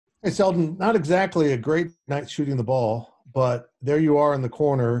Hey, Selton, not exactly a great night shooting the ball, but there you are in the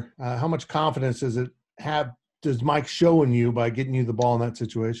corner. How much confidence does Mike show in you by getting you the ball in that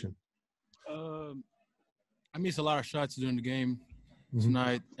situation? I missed a lot of shots during the game Mm-hmm.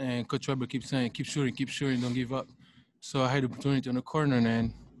 tonight, and Coach Weber keeps saying, keep shooting, don't give up. So I had the opportunity in the corner,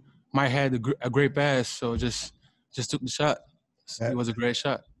 and Mike had a great pass, so just took the shot. It was a great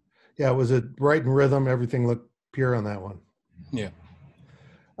shot. Yeah, was it right in rhythm? Everything looked pure on that one. Yeah.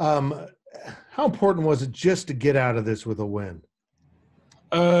 How important was it just to get out of this with a win?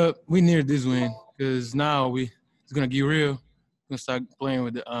 We needed this win because now it's gonna get real. We're gonna start playing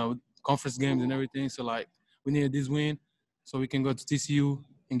with the conference games and everything. So like we needed this win so we can go to TCU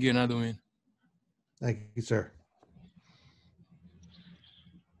and get another win. Thank you, sir.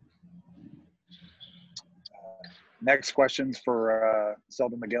 Next questions for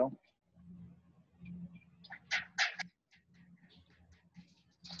Selton Miguel.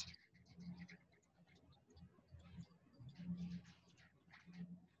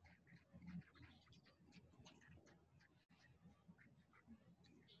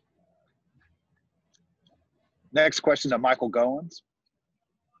 Next question to Michael Goins.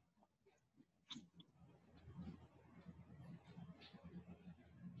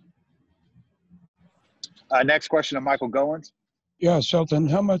 Next question to Michael Goins. Yeah, Selton,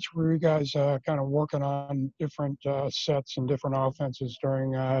 how much were you guys kind of working on different sets and different offenses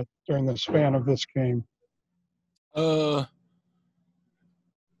during the span of this game? Coach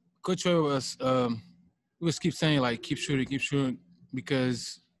Weber was keep saying like keep shooting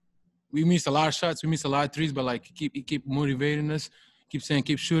because we missed a lot of shots, we missed a lot of threes, but like he keep motivating us, keep saying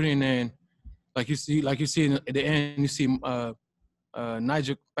keep shooting, and like you see at the end you see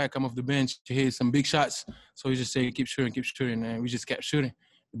Nigel back come off the bench, he hit some big shots, so he just said keep shooting, and we just kept shooting.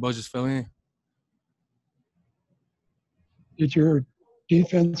 The ball just fell in. Did your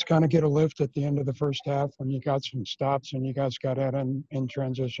defense kind of get a lift at the end of the first half when you got some stops and you guys got out in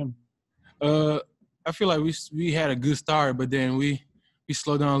transition? I feel like we had a good start, but then we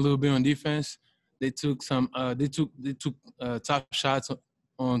slowed down a little bit on defense. They took some top shots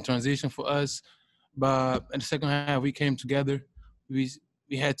on transition for us, but in the second half we came together. We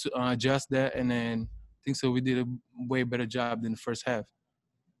had to adjust that, and then I think so we did a way better job than the first half.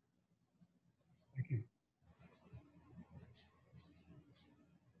 Thank you.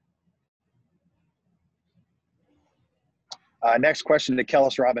 Next question to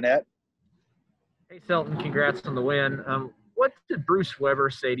Kellis Robinette. Hey, Selton, congrats on the win. What did Bruce Weber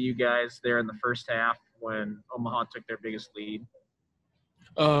say to you guys there in the first half when Omaha took their biggest lead?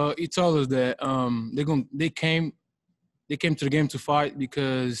 He told us that they came to the game to fight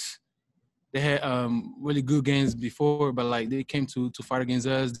because they had really good games before, but like they came to fight against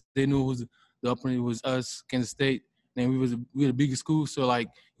us. They knew the opponent was us, Kansas State, and we were the biggest school. So like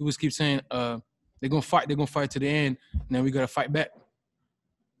he was keep saying they're gonna fight to the end, and then we gotta fight back.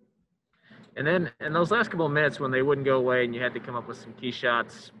 And then in those last couple of minutes when they wouldn't go away and you had to come up with some key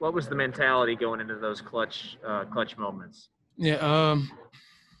shots, what was the mentality going into those clutch moments? Yeah,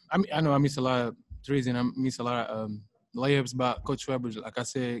 I know I miss a lot of threes and I miss a lot of layups, but Coach Weber, like I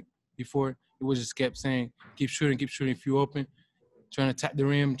said before, he was just kept saying, keep shooting if you're open, trying to tap the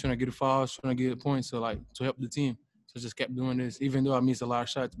rim, trying to get a foul, trying to get a point, so like to help the team. So just kept doing this, even though I missed a lot of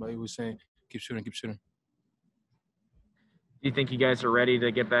shots, but he was saying, keep shooting. Do you think you guys are ready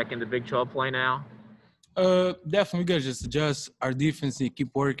to get back into Big 12 play now? Definitely. We got to just adjust our defense and keep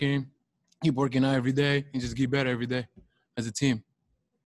working out every day and just get better every day as a team.